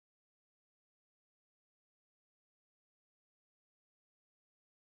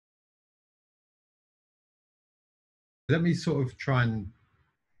Let me sort of try and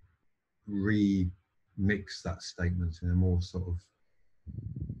remix that statement in a more sort of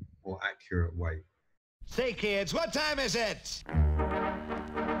more accurate way. Say, kids, what time is it?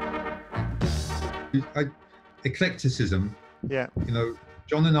 Eclecticism. Yeah. You know,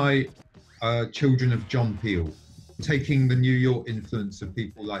 John and I are children of John Peel, taking the New York influence of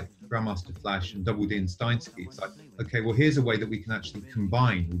people like Grandmaster Flash and Double D and Steinsky. It's like, okay, well, here's a way that we can actually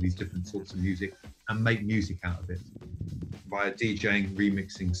combine all these different sorts of music and make music out of it via DJing,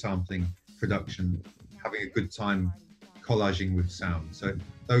 remixing, sampling, production, having a good time, collaging with sound. So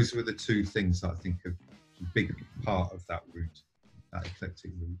those were the two things that I think are a big part of that route, that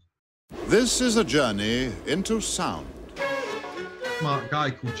eclectic route. This is a journey into sound. Smart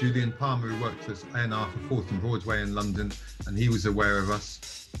guy called Julian Palmer who worked at A&R for 4th and Broadway in London, and he was aware of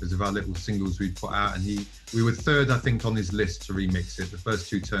us because of our little singles we'd put out, and we were third, I think, on his list to remix it. The first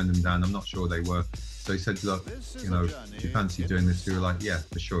two turned them down. I'm not sure they were. So he said, look, you know, do you fancy doing this? We were like, yeah,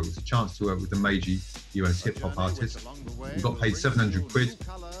 for sure. It was a chance to work with a major US hip-hop artist. We got paid 700 quid.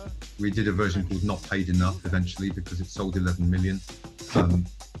 We did a version called Not Paid Enough eventually because it sold 11 million. And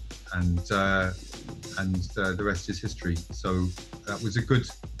the rest is history. So that was a good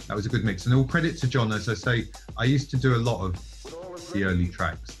mix. And all credit to John. As I say, I used to do a lot of the early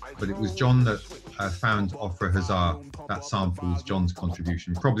tracks, but it was John that found Ofra Hazar. That sample was John's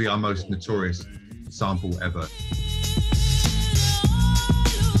contribution, probably our most notorious sample ever.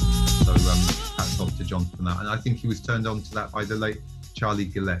 So hats off to John for that. And I think he was turned on to that by the late Charlie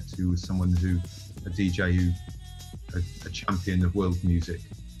Gillette, who was someone who, a DJ who, a champion of world music,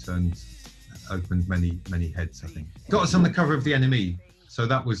 opened many heads, I think. Got us on the cover of the NME, so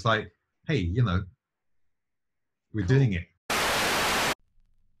that was like, hey, you know, we're doing it.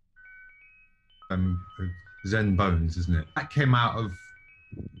 Zen Bones, isn't it? That came out of,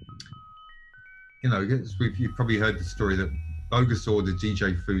 you know, you've probably heard the story that Bogus Order,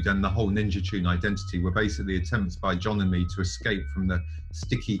 DJ Food, and the whole Ninja Tune identity were basically attempts by John and me to escape from the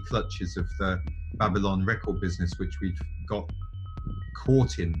sticky clutches of the Babylon record business, which we'd got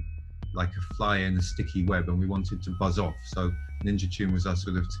caught in like a fly in a sticky web, and we wanted to buzz off. So Ninja Tune was our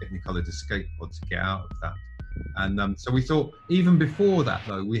sort of technicolored escape pod to get out of that. And so we thought, even before that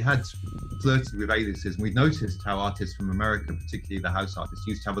though, we had flirted with aliases, and we'd noticed how artists from America, particularly the house artists,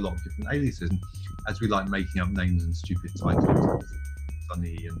 used to have a lot of different aliases. And as we like making up names and stupid titles,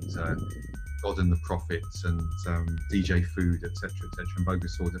 Sunny and God and the Prophets and DJ Food, etc., and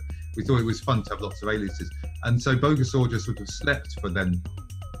Bogus Order, we thought it was fun to have lots of aliases. And so Bogus Order sort of slept for then,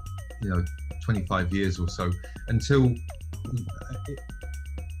 you know, 25 years or so, until,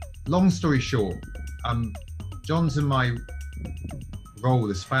 long story short, John's and my role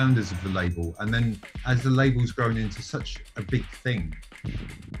as founders of the label, and then as the label's grown into such a big thing,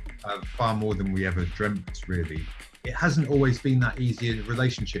 far more than we ever dreamt, really. It hasn't always been that easy in a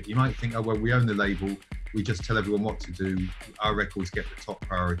relationship. You might think, oh, well, we own the label, we just tell everyone what to do, our records get the top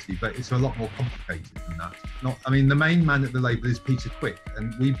priority, but it's a lot more complicated than that. I mean, the main man at the label is Peter Quick,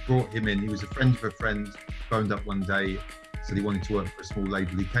 and we brought him in. He was a friend of a friend, phoned up one day, said he wanted to work for a small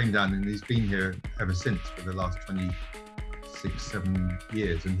label. He came down and he's been here ever since for the last 7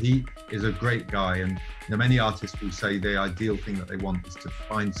 years, and he is a great guy. And you know, many artists will say the ideal thing that they want is to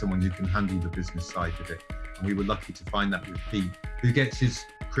find someone who can handle the business side of it, and we were lucky to find that with Pete, who gets his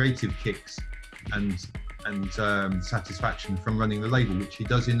creative kicks and satisfaction from running the label, which he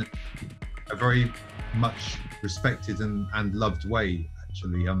does in a very much respected and loved way,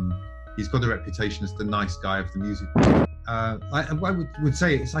 actually. He's got a reputation as the nice guy of the music. I would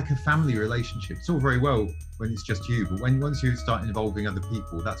say it's like a family relationship. It's all very well when it's just you, but once you start involving other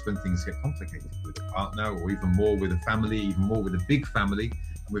people, that's when things get complicated with a partner, or even more with a family, even more with a big family.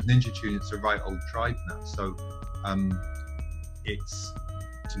 And with Ninja Tune, it's a right old tribe now. So it's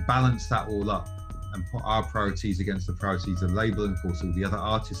to balance that all up and put our priorities against the priorities of the label, and of course all the other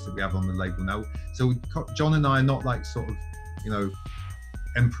artists that we have on the label now. So John and I are not like sort of, you know,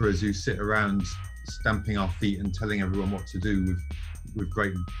 emperors who sit around stamping our feet and telling everyone what to do with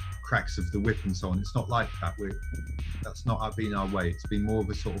great cracks of the whip and so on. It's not like that. That's not been our way. It's been more of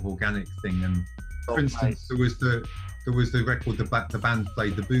a sort of organic thing. And for instance, there was the record the band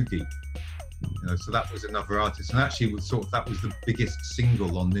played the boogie. You know, so that was another artist, and actually that was the biggest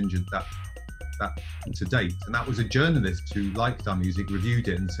single on Ninja that to date. And that was a journalist who liked our music, reviewed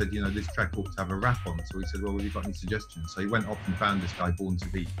it, and said, you know, this track ought to have a rap on. So he said, well, have you got any suggestions? So he went off and found this guy, Born to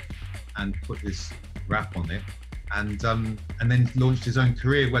Be, and put this rap on it, and then launched his own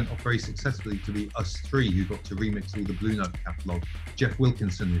career. Went off very successfully to be Us Three, who got to remix all the Blue Note catalogue. Jeff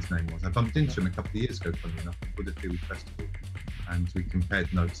Wilkinson, his name was. I bumped into him a couple of years ago, funny enough, at Buddhafield Festival, and we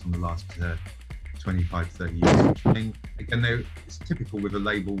compared notes on the last 25, 30 years. I mean, again, it's typical with a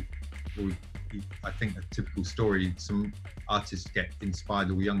label, or I think a typical story. Some artists get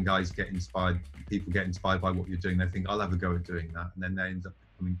inspired, or young guys get inspired, people get inspired by what you're doing. They think, I'll have a go at doing that. And then they end up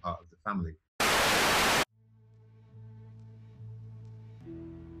becoming part of the family.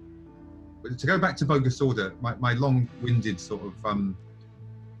 But to go back to Bogus Order, my long-winded sort of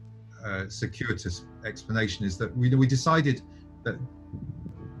circuitous explanation is that we decided that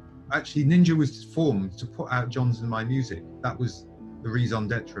actually Ninja was formed to put out John's and my music. That was the raison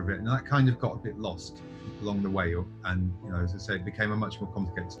d'etre of it, and that kind of got a bit lost along the way, and you know, as I say, it became a much more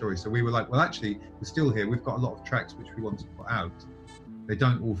complicated story. So we were like, well, actually, we're still here. We've got a lot of tracks which we want to put out. They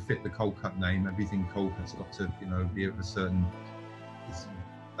don't all fit the Coldcut name. Everything Coldcut's got to, you know, be of a certain.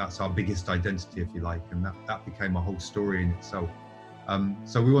 That's our biggest identity, if you like, and that became a whole story in itself.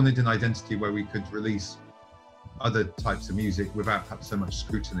 So we wanted an identity where we could release other types of music without so much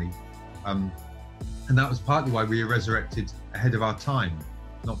scrutiny. And that was partly why we resurrected Ahead of Our Time,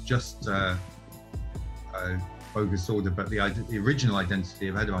 not just Bogus Order, but the original identity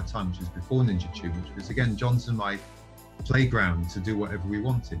of Ahead of Our Time, which was before Ninja Tune, which was, again, John's and my playground to do whatever we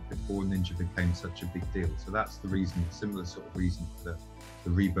wanted before Ninja became such a big deal. So that's the reason, similar sort of reason for the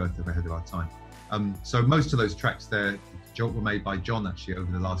rebirth of Ahead of Our Time. So most of those tracks there were made by John, actually,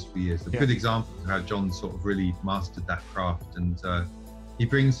 over the last few years. A good example of how John sort of really mastered that craft. And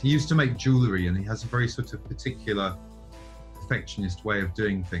he used to make jewellery, and he has a very sort of particular perfectionist way of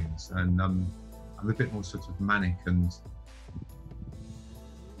doing things. And I'm a bit more sort of manic and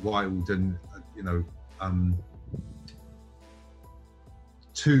wild and, you know,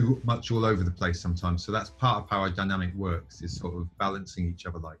 too much all over the place sometimes. So that's part of how our dynamic works, is sort of balancing each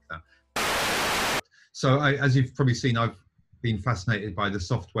other like that. So as you've probably seen, I've been fascinated by the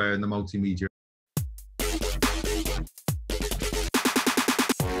software and the multimedia.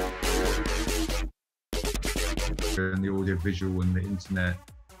 And the audio visual and the internet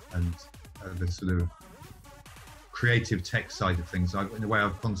and the sort of creative tech side of things. In a way,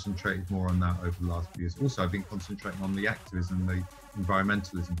 I've concentrated more on that over the last few years. Also, I've been concentrating on the activism, the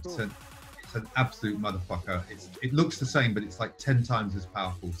environmentalism. It's an absolute motherfucker. It looks the same, but it's like 10 times as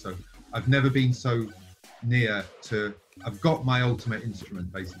powerful. So I've never been so near to, I've got my ultimate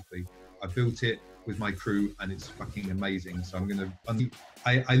instrument, basically. I built it with my crew and it's fucking amazing. So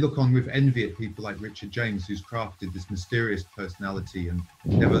I look on with envy at people like Richard James, who's crafted this mysterious personality and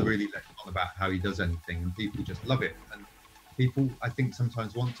never really let on about how he does anything, and people just love it. And people, I think,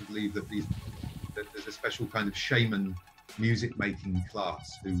 sometimes want to believe that there's a special kind of shaman music making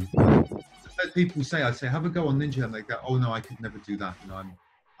class who, people say, I say, have a go on Ninja, and they go, oh no, I could never do that. You know,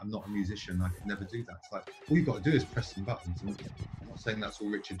 I'm not a musician, I could never do that. It's like, all you've got to do is press some buttons. And I'm not saying that's all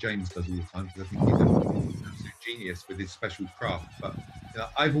Richard James does all the time, because I think he's an absolute genius with his special craft. But you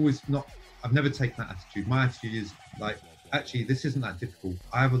know, I've never taken that attitude. My attitude is like, actually, this isn't that difficult.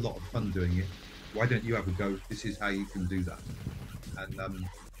 I have a lot of fun doing it. Why don't you have a go? This is how you can do that. And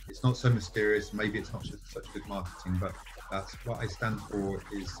it's not so mysterious. Maybe it's not just such good marketing, but that's what I stand for,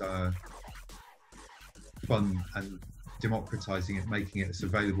 is fun and democratizing it, making it as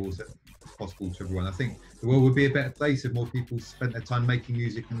available as possible to everyone. I think the world would be a better place if more people spent their time making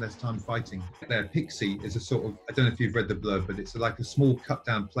music and less time fighting. There, Pixie is a sort of, I don't know if you've read the blurb, but it's like a small cut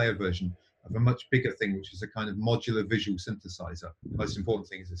down player version of a much bigger thing, which is a kind of modular visual synthesizer. The most important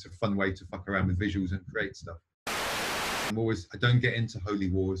thing is it's a fun way to fuck around with visuals and create stuff. I don't get into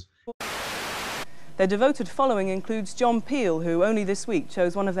holy wars. Their devoted following includes John Peel, who only this week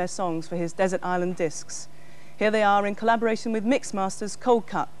chose one of their songs for his Desert Island discs. Here they are in collaboration with Mixmasters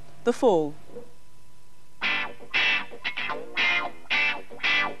Coldcut, The Fall.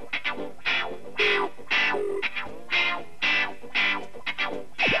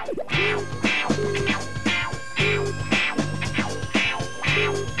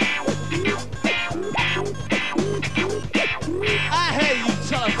 I hear you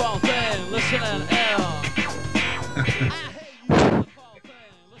telephone thing, listening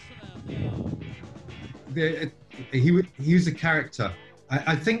He was a character.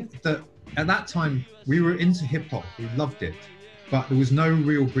 I think that at that time we were into hip hop, we loved it, but there was no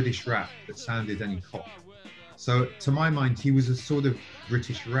real British rap that sounded any pop. So to my mind, he was a sort of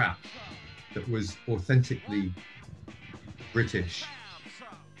British rap that was authentically British,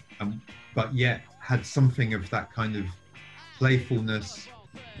 but yet had something of that kind of playfulness,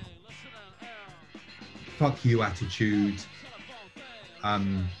 fuck you attitude,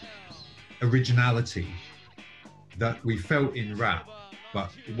 originality that we felt in rap,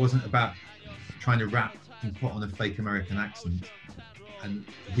 but it wasn't about trying to rap and put on a fake American accent. And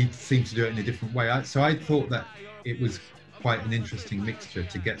he seemed to do it in a different way. So I thought that it was quite an interesting mixture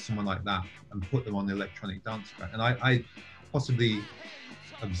to get someone like that and put them on the electronic dance track. And I possibly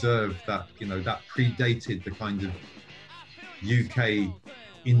observed that, you know, that predated the kind of UK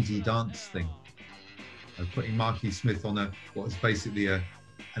indie dance thing. Putting Marky Smith on what was basically an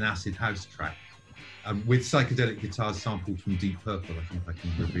acid house track with psychedelic guitars sampled from Deep Purple. I think I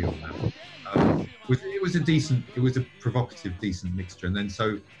can reveal that. It was a provocative, decent mixture, and then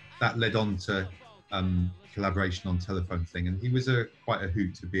so that led on to collaboration on Telephone Thing, and he was quite a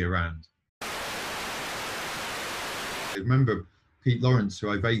hoot to be around. I remember Pete Lawrence,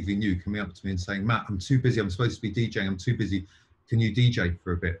 who I vaguely knew, coming up to me and saying, "Matt, I'm too busy. I'm supposed to be DJing. I'm too busy. Can you DJ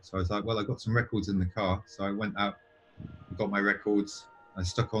for a bit?" So I was like, "Well, I got some records in the car." So I went out, got my records. I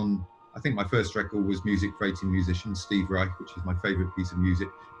stuck on, I think my first record was Music for 18 Musicians, Steve Reich, which is my favorite piece of music.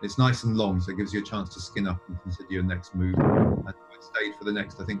 It's nice and long, so it gives you a chance to skin up and consider your next move. And I stayed for the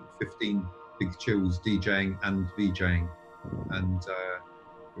next, I think, 15 big chills, DJing and VJing. And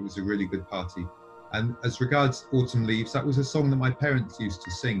it was a really good party. And as regards Autumn Leaves, that was a song that my parents used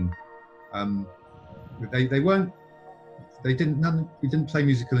to sing. We didn't play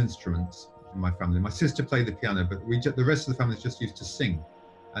musical instruments in my family. My sister played the piano, but the rest of the family just used to sing.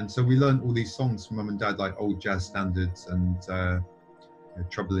 And so we learned all these songs from mum and dad, like old jazz standards and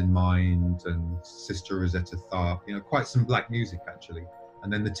Trouble in Mind and Sister Rosetta Tharpe, you know, quite some black music actually.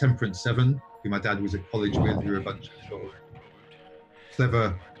 And then the Temperance Seven, who my dad was at college with, who were a bunch of sort of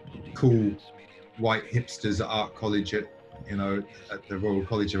clever, cool, white hipsters at art college at the Royal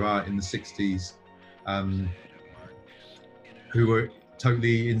College of Art in the 60s. Who were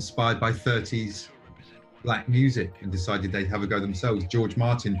totally inspired by 30s black music and decided they'd have a go themselves. George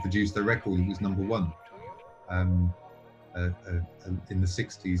Martin produced their record, it was #1 in the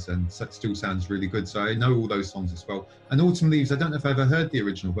 60s, and still sounds really good. So I know all those songs as well. And Autumn Leaves, I don't know if I ever heard the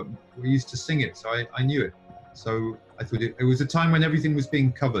original, but we used to sing it, so I knew it. So I thought it was a time when everything was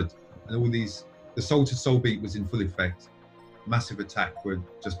being covered and all these, the soul to soul beat was in full effect. Massive Attack were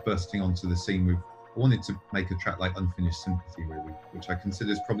just bursting onto the scene with, I wanted to make a track like Unfinished Sympathy, really, which I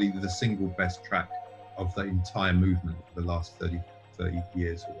consider is probably the single best track of the entire movement for the last 30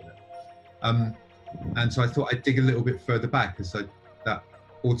 years or whatever. And so I thought I'd dig a little bit further back, because that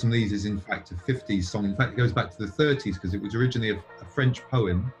Autumn Leaves is in fact a 50s song. In fact, it goes back to the 30s, because it was originally a French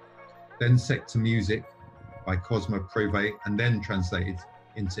poem, then set to music by Cosmo Preve, and then translated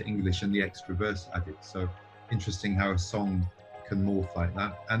into English and the extra verse added. So interesting how a song can morph like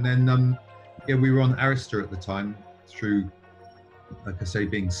that. And then yeah, we were on Arista at the time through, like I say,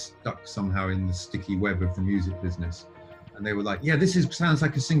 being stuck somehow in the sticky web of the music business. And they were like, "Yeah, this sounds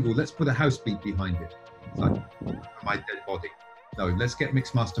like a single. Let's put a house beat behind it." It's like, my dead body. No, let's get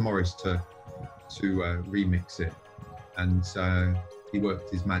Mixmaster Morris to remix it. And he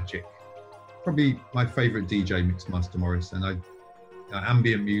worked his magic. Probably my favorite DJ, Mixmaster Morris. And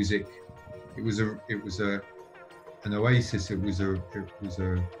ambient music. It was an oasis. It was a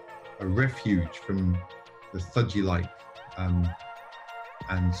refuge from the thudgy-like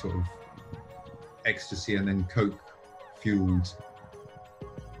and sort of ecstasy and then coke-fueled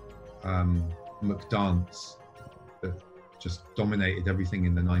McDance that just dominated everything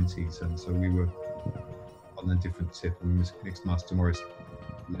in the 90s. And so we were on a different tip, and Mixmaster Morris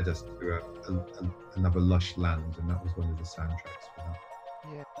led us to another lush land, and that was one of the soundtracks for that.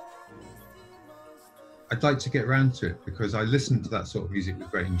 Yeah. I'd like to get around to it, because I listen to that sort of music with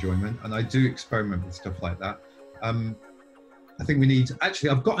great enjoyment, and I do experiment with stuff like that. I think we need, actually,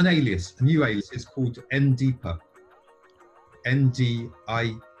 I've got an alias, a new alias. It's called NDIPA, NDIPA,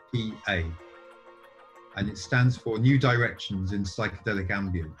 and it stands for New Directions in Psychedelic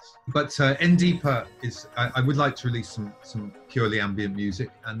Ambience. But NDIPA is, I would like to release some purely ambient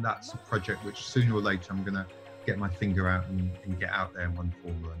music, and that's a project which sooner or later I'm going to get my finger out and get out there in one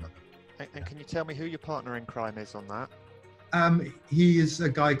form or another. And can you tell me who your partner in crime is on that? He is a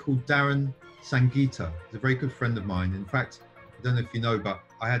guy called Darren Sangeeta. He's a very good friend of mine. In fact, I don't know if you know, but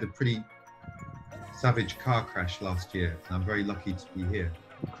I had a pretty savage car crash last year, and I'm very lucky to be here.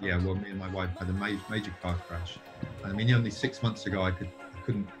 Yeah, well, me and my wife had a major car crash. I mean, only 6 months ago, I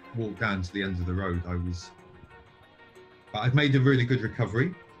couldn't walk down to the end of the road. But I've made a really good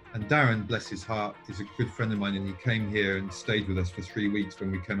recovery. And Darren, bless his heart, is a good friend of mine, and he came here and stayed with us for 3 weeks when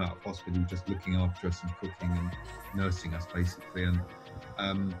we came out of hospital, just looking after us and cooking and nursing us, basically. And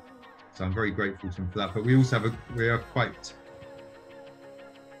so I'm very grateful to him for that. But we also we are quite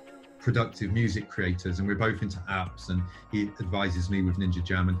productive music creators, and we're both into apps, and he advises me with Ninja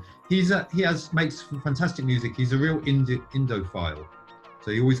Jam, and he makes fantastic music. He's a real Indophile,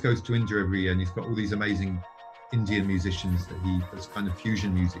 so he always goes to India every year, and he's got all these amazing Indian musicians that he does kind of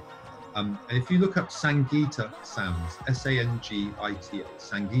fusion music And if you look up Sangeeta Sounds, S-A-N-G-I-T-A,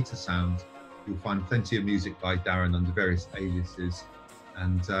 Sangeeta Sounds, you'll find plenty of music by Darren under various aliases.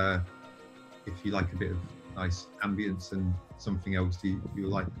 And if you like a bit of nice ambience and something else, you'll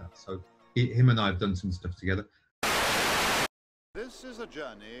like that. So him and I have done some stuff together. This is a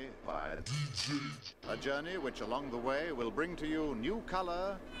journey by a journey which along the way will bring to you new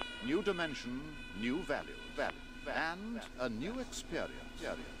color, new dimension, new value, and a new experience.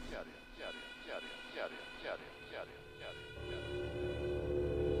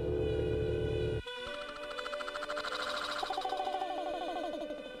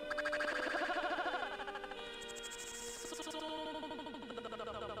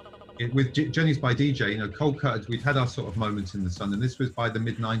 With Journeys by DJ, you know, Coldcut, we'd had our sort of moments in the sun, and this was by the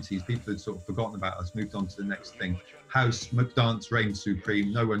mid-90s. People had sort of forgotten about us, moved on to the next thing. House, McDance, reigned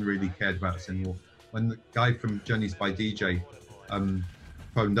supreme. No one really cared about us anymore. When the guy from Journeys by DJ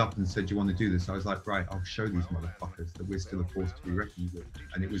phoned up and said, "Do you want to do this?" I was like, right, I'll show these motherfuckers that we're still a force to be reckoned with.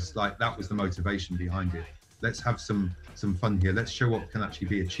 And it was like, that was the motivation behind it. Let's have some fun here. Let's show what can actually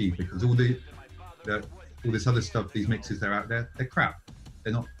be achieved, because all this other stuff, these mixes that are out there, they're crap.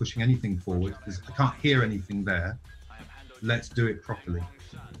 They're not pushing anything forward. I can't hear anything there. Let's do it properly.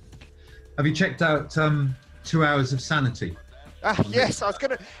 Have you checked out 2 Hours of Sanity? Yes, I was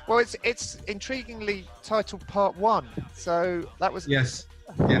gonna. Well, it's intriguingly titled Part 1. So that was. Yes.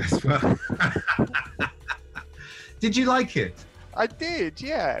 Well, did you like it? I did.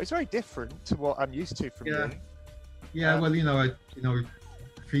 Yeah, it was very different to what I'm used to from you. Yeah. Well,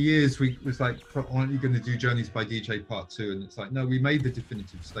 for years we was like, aren't you going to do Journeys by DJ Part 2? And it's like, no, we made the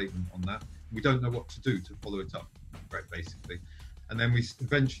definitive statement on that. We don't know what to do to follow it up, right, basically. And then we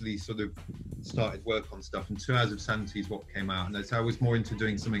eventually sort of started work on stuff, and 2 Hours of Sanity is what came out. And so I was more into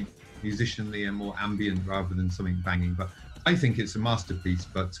doing something musicianly and more ambient rather than something banging. But I think it's a masterpiece,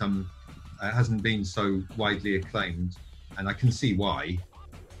 but it hasn't been so widely acclaimed, and I can see why.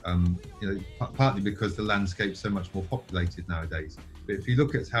 Partly because the landscape's so much more populated nowadays. But if you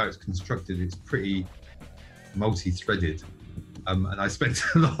look at how it's constructed, it's pretty multi-threaded, and I spent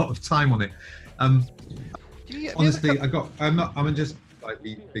a lot of time on it. Honestly, I'm just like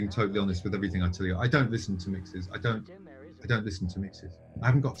being totally honest with everything I tell you. I don't listen to mixes. I don't listen to mixes. I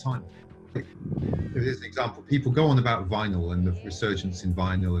haven't got time. Here's an example. People go on about vinyl and the resurgence in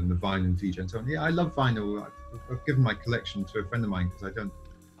vinyl and the vinyl DJ and so on. Yeah, I love vinyl. I've given my collection to a friend of mine because I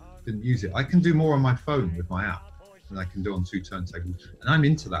didn't use it. I can do more on my phone with my app than I can do on 2 turntables, and I'm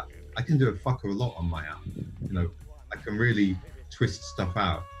into that. I can do a fuck of a lot on my app. I can really twist stuff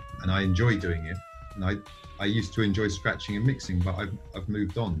out, and I enjoy doing it. And I used to enjoy scratching and mixing, but I've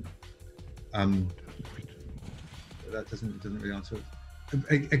moved on. That doesn't really answer it.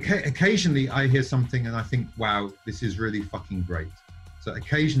 Occasionally I hear something and I think, wow, this is really fucking great. So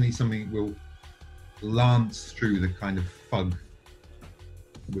occasionally something will lance through the kind of fug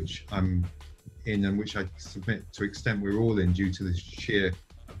which I'm in, and which I submit to extent we're all in, due to the sheer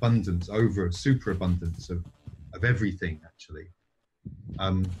abundance, superabundance of everything, actually.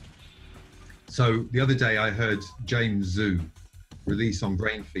 So the other day I heard James Zhu release on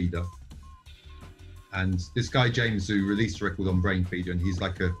Brainfeeder, and this guy James Zhu released a record on Brainfeeder, and he's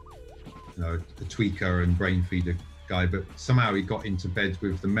like a tweaker and Brainfeeder guy, but somehow he got into bed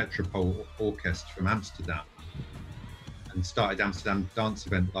with the Metropole Orchestra from Amsterdam and started Amsterdam Dance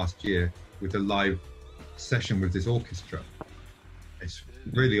Event last year with a live session with this orchestra. It's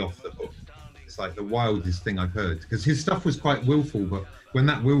really off the hook. It's like the wildest thing I've heard, because his stuff was quite willful, but when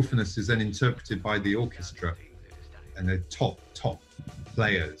that willfulness is then interpreted by the orchestra and they're top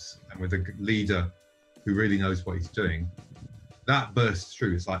players and with a leader who really knows what he's doing, that bursts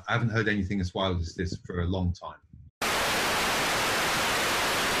through. It's like, I haven't heard anything as wild as this for a long time.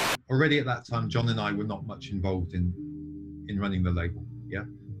 Already at that time, John and I were not much involved in running the label. Yeah,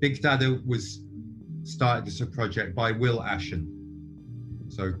 Big Dada was started as a project by Will Ashen.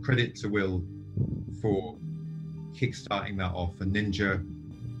 So credit to Will for kickstarting that off, and Ninja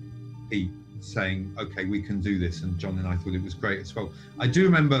Pete saying, okay, we can do this, and John and I thought it was great as well. I do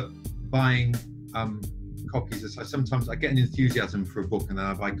remember buying copies. Sometimes I get an enthusiasm for a book and then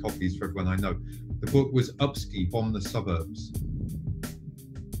I buy copies for everyone I know. The book was Upski, Bomb the Suburbs.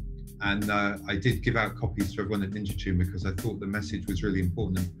 And I did give out copies to everyone at Ninja Tune because I thought the message was really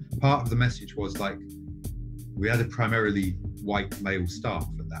important. And part of the message was, like, we had a primarily white male staff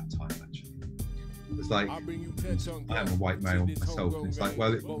at that time, actually. was like, I am a white male myself, and it's like,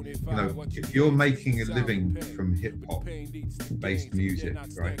 well, you know, if you're making a living from hip hop based music,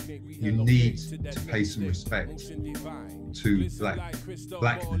 right, you need to pay some respect to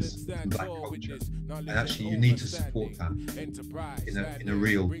blackness and black culture, and actually you need to support that in a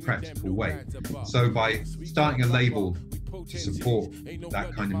real practical way. So by starting a label to support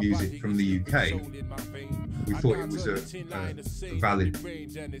that kind of music from the UK, we thought it was a valid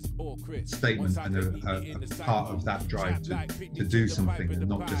statement and a part of that drive to do something and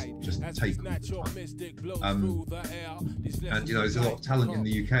not just take all the time. And you know, there's a lot of talent in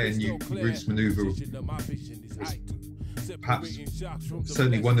the UK, and Roots Maneuver was perhaps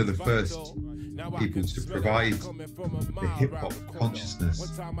certainly one of the first people to provide the hip-hop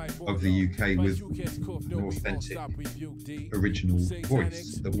consciousness of the UK with an authentic original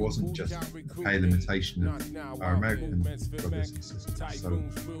voice that wasn't just a pale imitation of our American brothers and sisters. So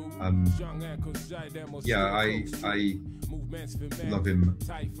yeah, I love him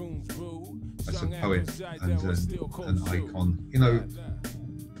as a poet and an icon. You know,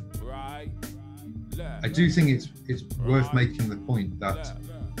 I do think it's worth making the point that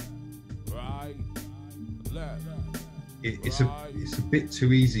it's a bit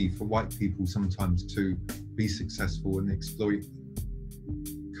too easy for white people sometimes to be successful and exploit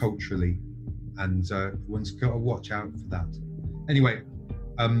culturally, and one's got to watch out for that. Anyway,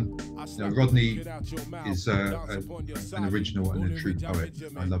 you know, Rodney is an original and a true poet.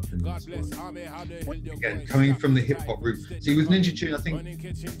 I love him as well. Again, coming from the hip hop root. See, with Ninja Tune, I think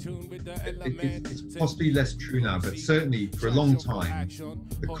it's possibly less true now, but certainly for a long time,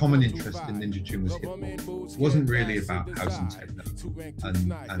 the common interest in Ninja Tune was hip hop. It wasn't really about house and techno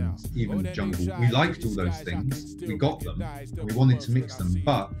and even jungle. We liked all those things. We got them, and we wanted to mix them,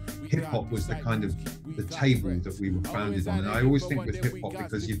 but hip hop was the kind of the table that we were founded on. And I always think with hip hop,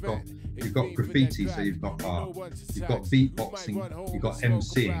 because you've got graffiti, so you've got art, you've got beatboxing, you've got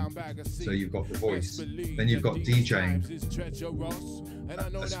MCing, so you've got the voice, then you've got DJing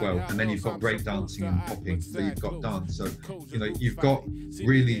as well, and then you've got breakdancing and popping, so you've got dance. So you know, you've got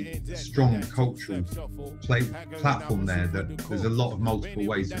really strong cultural platform there, that there's a lot of multiple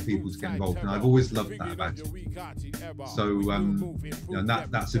ways for people to get involved, and I've always loved that about it. So you know,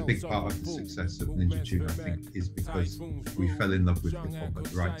 that's a big part of the success of Ninja Tune, I think, is because we fell in love with hip hop at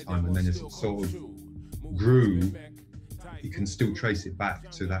the right time, and then as it sort of grew, you can still trace it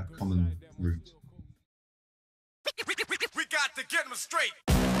back to that common root. We got to get them straight.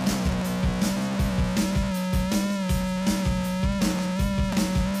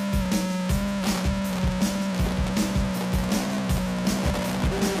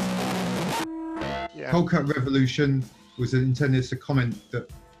 Yeah. Coldcut Revolution was intended as a comment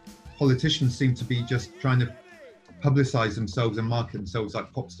that politicians seem to be just trying to publicize themselves and market themselves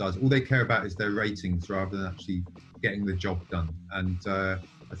like pop stars. All they care about is their ratings rather than actually getting the job done. And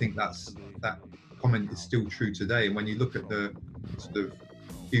I think that comment is still true today. And when you look at the sort of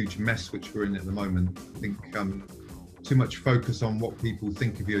huge mess which we're in at the moment, I think too much focus on what people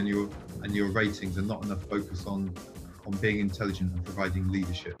think of you and your ratings, and not enough focus on being intelligent and providing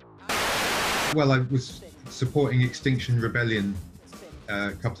leadership. Well, I was supporting Extinction Rebellion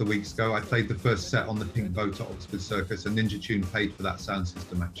a couple of weeks ago. I played the first set on the Pink Boat at Oxford Circus, and Ninja Tune paid for that sound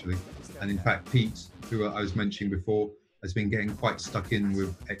system actually. And in fact, Pete, who I was mentioning before, has been getting quite stuck in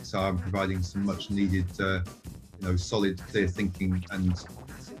with XR and providing some much needed, you know, solid, clear thinking, and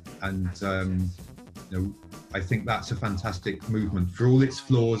you know, I think that's a fantastic movement. For all its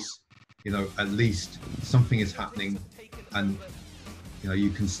flaws, you know, at least something is happening, and you know, you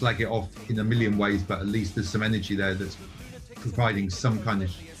can slag it off in a million ways, but at least there's some energy there that's providing some kind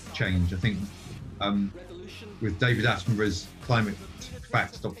of change. I think with David Attenborough's Climate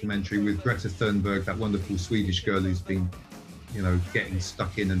Facts documentary, with Greta Thunberg, that wonderful Swedish girl who's been, you know, getting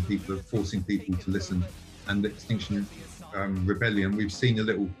stuck in, and people are forcing people to listen, and the Extinction Rebellion, we've seen a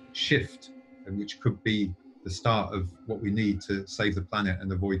little shift, which could be the start of what we need to save the planet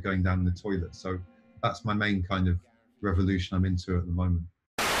and avoid going down the toilet. So that's my main kind of revolution I'm into at the moment.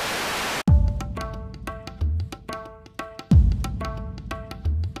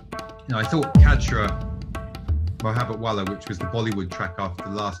 You know, I thought Kajra Mohabbat Wala, which was the Bollywood track after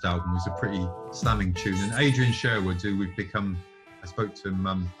the last album, was a pretty slamming tune. And Adrian Sherwood, who we've become, I spoke to him,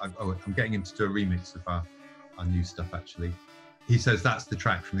 I'm getting him to do a remix of our new stuff actually. He says that's the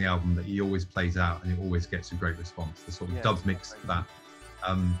track from the album that he always plays out, and it always gets a great response, the sort of dub mix of that.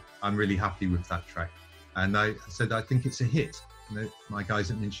 I'm really happy with that track. And I said, I think it's a hit. And my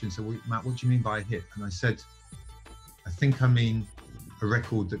guys at Ninja Tune said, well, Matt, what do you mean by a hit? And I said, I think I mean a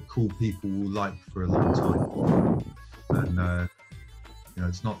record that cool people will like for a long time. And you You know,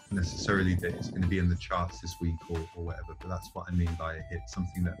 it's not necessarily that it's going to be in the charts this week or whatever, but that's what I mean by a hit,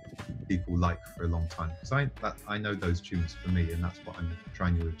 something that people like for a long time. Because I know those tunes for me, and that's what I'm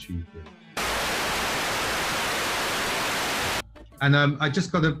trying to achieve here. And I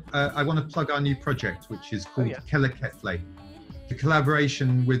just got I want to plug our new project, which is called Kelleketle. The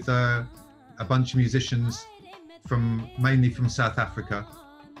collaboration with a bunch of musicians mainly from South Africa.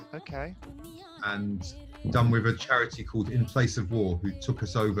 Okay. And done with a charity called In Place of War, who took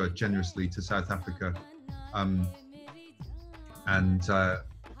us over generously to South Africa.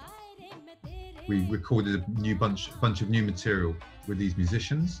 We recorded a bunch of new material with these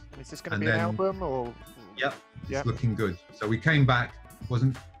musicians. Is this going to be an album or? Yep, it's looking good. So we came back,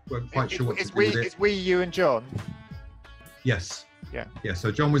 weren't quite sure what to do with it. It's we, you and John? Yes. Yeah. Yeah,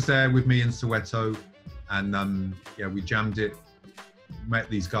 so John was there with me in Soweto, and we jammed it, met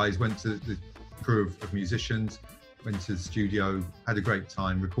these guys, went to the crew of musicians, went to the studio, had a great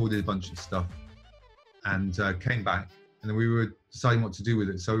time, recorded a bunch of stuff, and came back. And then we were deciding what to do with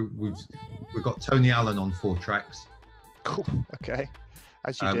it. So we've got Tony Allen on 4 tracks. Cool. Okay.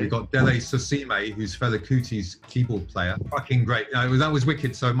 As you do. We've got Dele Sosime, who's Fela Kuti's keyboard player. Fucking great. That was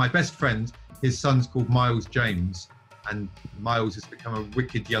wicked. So my best friend, his son's called Miles James, and Miles has become a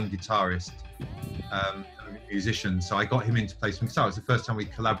wicked young guitarist, musician. So I got him in to play some guitar. It's the first time we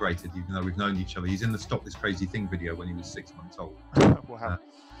collaborated, even though we've known each other. He's in the Stop This Crazy Thing video when he was 6 months old. Wow.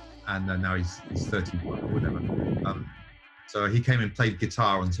 And now he's 31 or whatever. So he came and played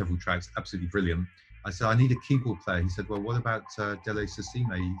guitar on several tracks, absolutely brilliant. I said, I need a keyboard player. He said, well, what about Dele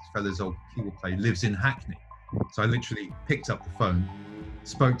Sosime? Fella's old keyboard player, lives in Hackney. So I literally picked up the phone,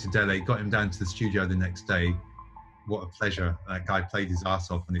 spoke to Dele, got him down to the studio the next day. What a pleasure. That guy played his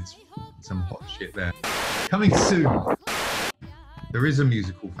ass off, and it's some hot shit there. Coming soon. There is a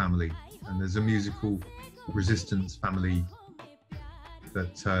musical family, and there's a musical resistance family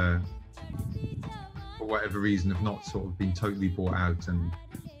that, for whatever reason, have not sort of been totally bought out, and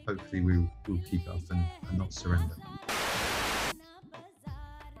hopefully we'll keep up and not surrender.